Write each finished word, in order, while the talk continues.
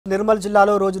నిర్మల్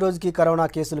జిల్లాలో రోజు రోజుకి కరోనా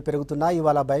కేసులు పెరుగుతున్నాయి.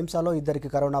 ఇవాళ బైంసాలో ఇద్దరికి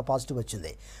కరోనా పాజిటివ్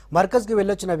వచ్చింది. మర్కజ్కి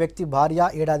వెళ్లొచ్చిన వ్యక్తి భార్య,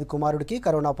 ఏడాది కుమారుడికి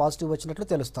కరోనా పాజిటివ్ వచ్చినట్లు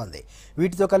తెలుస్తోంది.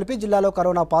 వీటితో కలిపి జిల్లాలో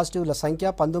కరోనా పాజిటివ్ల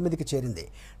సంఖ్య 19కి చేరింది.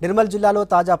 నిర్మల్ జిల్లాలో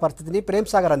తాజా పరిస్థితిని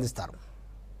ప్రేమ్సాగర్ అందిస్తారు.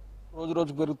 రోజు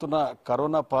రోజు పెరుగుతున్న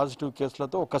కరోనా పాజిటివ్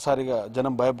కేసులతో ఒక్కసారిగా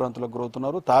జనం భయభ్రాంతులకు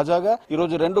గురవుతున్నారు. తాజాగా ఈ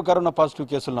రోజు 2 కరోనా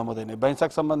పాజిటివ్ కేసులు నమోదైనాయి.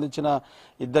 బైంసాకు సంబంధించిన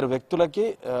ఇద్దరు వ్యక్తులకి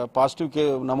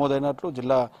పాజిటివ్ నమోదైనట్లు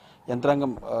జిల్లా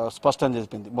యంత్రాంగం స్పష్టం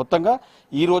చేసింది. మొత్తంగా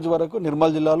ఈ రోజు వరకు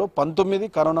నిర్మల్ జిల్లాలో 19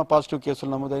 కరోనా పాజిటివ్ కేసులు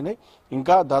నమోదైనాయి.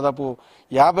 ఇంకా దాదాపు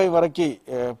 50 వరకు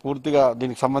పూర్తిగా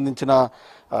దీనికి సంబంధించిన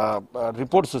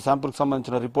రిపోర్ట్స్, శాంపుల్కి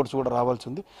సంబంధించిన రిపోర్ట్స్ కూడా రావాల్సి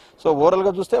ఉంది. సో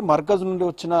ఓవరాల్గా చూస్తే మర్కజ్ నుండి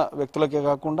వచ్చిన వ్యక్తులకే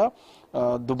కాకుండా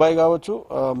దుబాయ్ కావచ్చు,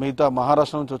 మిగతా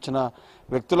మహారాష్ట్ర నుంచి వచ్చిన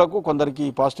వ్యక్తులకు కొందరికి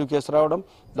పాజిటివ్ కేసు రావడం,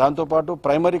 దాంతోపాటు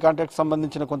ప్రైమరీ కాంటాక్ట్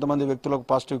సంబంధించిన కొంతమంది వ్యక్తులకు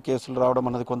పాజిటివ్ కేసులు రావడం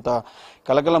అన్నది కొంత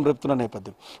కలకలం రేపుతున్న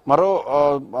నేపథ్యం. మరో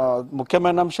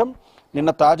ముఖ్యమైన అంశం, నిన్న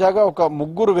తాజాగా ఒక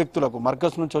 3 వ్యక్తులకు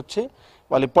మర్కజ్ నుంచి వచ్చి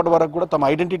వాళ్ళు ఇప్పటి వరకు కూడా తమ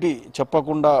ఐడెంటిటీ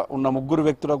చెప్పకుండా ఉన్న 3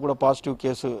 వ్యక్తులకు కూడా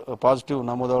పాజిటివ్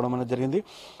నమోదవడం అనేది జరిగింది.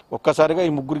 ఒక్కసారిగా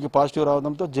ఈ 3కి పాజిటివ్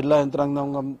రావడంతో జిల్లా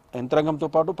యంత్రాంగంతో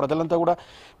పాటు ప్రజలంతా కూడా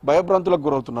భయభ్రాంతులకు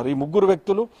గురవుతున్నారు. ఈ 3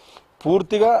 వ్యక్తులు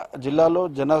పూర్తిగా జిల్లాలో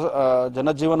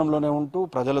జనజీవనంలోనే ఉంటూ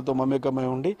ప్రజలతో మమేకమై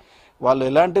ఉండి వాళ్ళు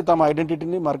ఎలాంటి తమ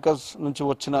ఐడెంటిటీని మర్కజ్ నుంచి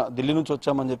వచ్చిన, ఢిల్లీ నుంచి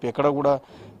వచ్చామని చెప్పి ఎక్కడ కూడా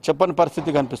చెప్పని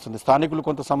పరిస్థితి కనిపిస్తుంది. స్థానికులు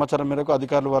కొంత సమాచారం మేరకు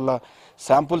అధికారులు వాళ్ళ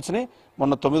శాంపుల్స్ని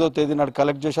మొన్న 9వ తేదీ నాడు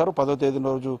కలెక్ట్ చేశారు. 10వ తేదీ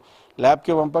రోజు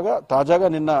ల్యాబ్కి పంపగా తాజాగా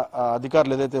నిన్న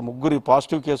అధికారులు ఏదైతే 3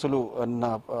 పాజిటివ్ కేసులు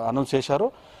అనౌన్స్ చేశారో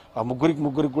ఆ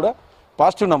ముగ్గురికి కూడా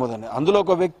పాజిటివ్ నమోదైనాయి. అందులో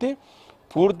ఒక వ్యక్తి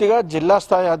పూర్తిగా జిల్లా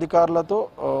స్థాయి అధికారులతో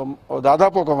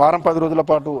దాదాపు ఒక వారం 10 రోజుల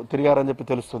పాటు తిరిగారని చెప్పి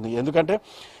తెలుస్తుంది. ఎందుకంటే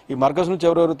ఈ మర్కజ్ నుంచి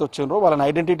ఎవరెవరైతే వచ్చినారో వాళ్ళని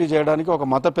ఐడెంటిటీ చేయడానికి ఒక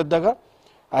మత పెద్దగా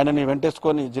ఆయనని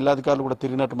వెంటేసుకొని జిల్లాధికారులు కూడా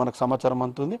తిరిగినట్టు మనకు సమాచారం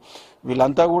అందుతుంది.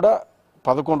 వీళ్ళంతా కూడా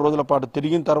 11 రోజుల పాటు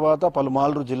తిరిగిన తర్వాత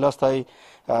పలుమార్లు జిల్లా స్థాయి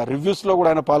రివ్యూస్లో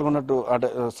కూడా ఆయన పాల్గొన్నట్టు, అంటే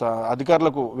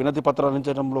అధికారులకు వినతి పత్రాలు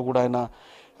ఇచ్చడంలో కూడా ఆయన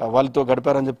వాళ్ళతో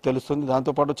గడిపారని చెప్పి తెలుస్తుంది.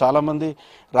 దాంతోపాటు చాలామంది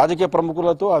రాజకీయ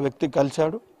ప్రముఖులతో ఆ వ్యక్తి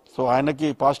కలిశాడు. సో ఆయనకి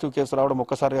పాజిటివ్ కేసు రావడం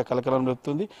ఒక్కసారిగా కలకలం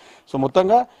రేపుతుంది. సో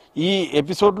మొత్తంగా ఈ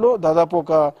ఎపిసోడ్లో దాదాపు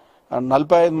ఒక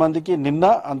 45 మందికి, నిన్న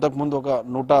అంతకుముందు ఒక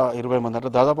 120 మంది,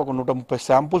 అంటే దాదాపు ఒక 130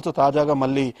 శాంపుల్స్ తాజాగా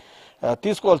మళ్ళీ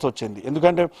తీసుకోవాల్సి వచ్చింది.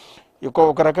 ఎందుకంటే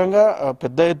ఒక రకంగా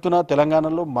పెద్ద ఎత్తున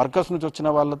తెలంగాణలో మర్కజ్ నుంచి వచ్చిన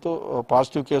వాళ్ళతో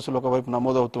పాజిటివ్ కేసులు ఒకవైపు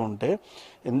నమోదవుతూ ఉంటే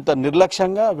ఎంత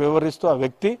నిర్లక్ష్యంగా వ్యవహరిస్తూ ఆ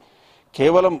వ్యక్తి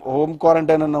కేవలం హోమ్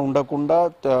క్వారంటైన్ అన్న ఉండకుండా,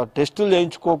 టెస్టులు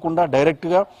చేయించుకోకుండా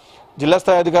డైరెక్ట్గా జిల్లా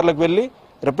స్థాయి అధికారులకు వెళ్ళి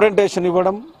రిప్రజెంటేషన్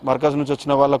ఇవ్వడం, మర్కజ్ నుంచి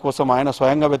వచ్చిన వాళ్ళ కోసం ఆయన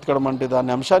స్వయంగా వెతకడం అంటే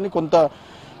దాని అంశాన్ని కొంత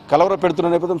కలవర పెడుతున్న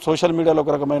నేపథ్యం సోషల్ మీడియాలో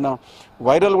ఒక రకమైన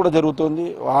వైరల్ కూడా జరుగుతుంది.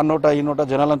 ఆ నోట ఈ నోట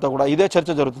జనాలంతా కూడా ఇదే చర్చ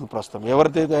జరుగుతుంది ప్రస్తుతం.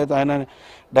 ఎవరికైతే ఆయన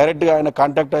డైరెక్ట్గా ఆయన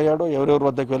కాంటాక్ట్ అయ్యాడో, ఎవరెవరి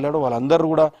వద్దకు వెళ్ళాడో వాళ్ళందరూ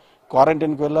కూడా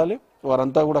క్వారంటైన్కి వెళ్ళాలి,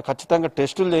 వారంతా కూడా ఖచ్చితంగా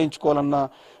టెస్టులు చేయించుకోవాలన్న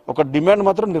ఒక డిమాండ్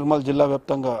మాత్రం నిర్మల్ జిల్లా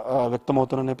వ్యాప్తంగా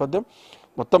వ్యక్తమవుతున్న నేపథ్యం.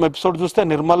 మొత్తం ఎపిసోడ్ చూస్తే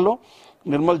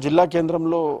నిర్మల్ జిల్లా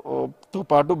కేంద్రంలో తో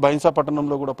పాటు బైంసా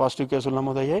పట్టణంలో కూడా పాజిటివ్ కేసులు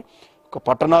నమోదయ్యాయి. ఒక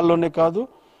పట్టణాల్లోనే కాదు,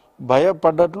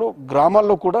 భయపడ్డట్లు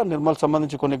గ్రామాల్లో కూడా నిర్మల్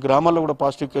సంబంధించి కొన్ని గ్రామాల్లో కూడా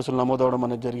పాజిటివ్ కేసులు నమోదవడం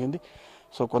అనేది జరిగింది.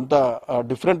 సో కొంత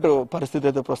డిఫరెంట్ పరిస్థితి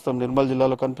అయితే ప్రస్తుతం నిర్మల్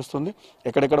జిల్లాలో కనిపిస్తుంది.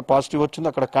 ఎక్కడెక్కడ పాజిటివ్ వచ్చిందో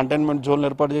అక్కడ కంటైన్మెంట్ జోన్లు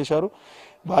ఏర్పాటు చేశారు,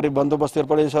 భారీ బందోబస్తు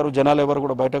ఏర్పాటు చేశారు. జనాలు ఎవరు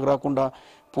కూడా బయటకు రాకుండా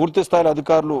పూర్తి స్థాయిలో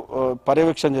అధికారులు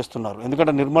పర్యవేక్షణ చేస్తున్నారు.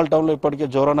 ఎందుకంటే నిర్మల్ టౌన్లో ఇప్పటికే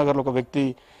జోరానగర్లో ఒక వ్యక్తి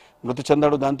మృతి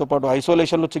చెందాడు. దాంతోపాటు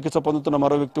ఐసోలేషన్లో చికిత్స పొందుతున్న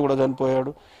మరో వ్యక్తి కూడా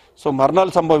చనిపోయాడు. సో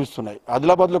మరణాలు సంభవిస్తున్నాయి.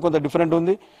 ఆదిలాబాద్లో కొంత డిఫరెంట్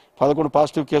ఉంది. 11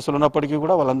 పాజిటివ్ కేసులు ఉన్నప్పటికీ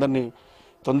కూడా వాళ్ళందరినీ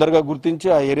తొందరగా గుర్తించి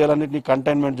ఆ ఏరియాలన్నింటినీ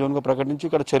కంటైన్మెంట్ జోన్గా ప్రకటించి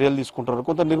ఇక్కడ చర్యలు తీసుకుంటున్నారు.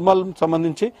 కొంత నిర్మల్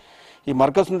సంబంధించి ఈ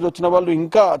మర్కజ్ నుంచి వచ్చిన వాళ్ళు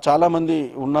ఇంకా చాలామంది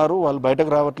ఉన్నారు, వాళ్ళు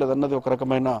బయటకు రావట్లేదు అన్నది ఒక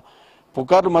రకమైన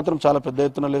పుకార్లు మాత్రం చాలా పెద్ద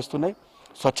ఎత్తున లేస్తున్నాయి.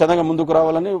 స్వచ్ఛందంగా ముందుకు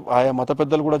రావాలని ఆయా మత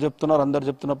పెద్దలు కూడా చెప్తున్నారు. అందరు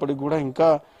చెప్తున్నప్పటికీ కూడా ఇంకా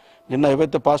నిన్న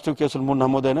ఏవైతే పాజిటివ్ కేసులు 3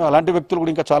 నమోదైనాయో అలాంటి వ్యక్తులు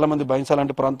కూడా ఇంకా చాలా మంది బైంసా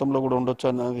లాంటి ప్రాంతంలో కూడా ఉండొచ్చు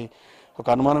అన్నది ఒక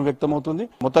అనుమానం వ్యక్తమవుతుంది.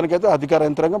 మొత్తానికైతే అధికార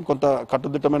యంత్రాంగం కొంత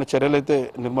కట్టుదిట్టమైన చర్యలు అయితే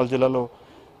నిర్మల్ జిల్లాలో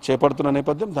చేపడుతున్న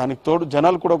నేపథ్యం. దానికి తోడు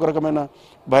జనాలు కూడా ఒక రకమైన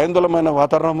భయాందోళనమైన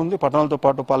వాతావరణం ఉంది. పట్టణాలతో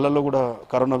పాటు పల్లెల్లో కూడా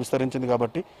కరోనా విస్తరించింది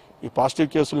కాబట్టి ఈ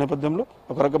పాజిటివ్ కేసుల నేపథ్యంలో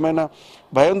ఒక రకమైన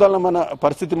భయాందోళనమైన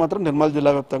పరిస్థితి మాత్రం నిర్మల్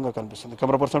జిల్లా వ్యాప్తంగా కనిపిస్తుంది.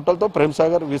 కెమెరా పర్సన్ తో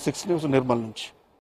ప్రేమ్సాగర్, V6 న్యూస్, నిర్మల్ నుంచి.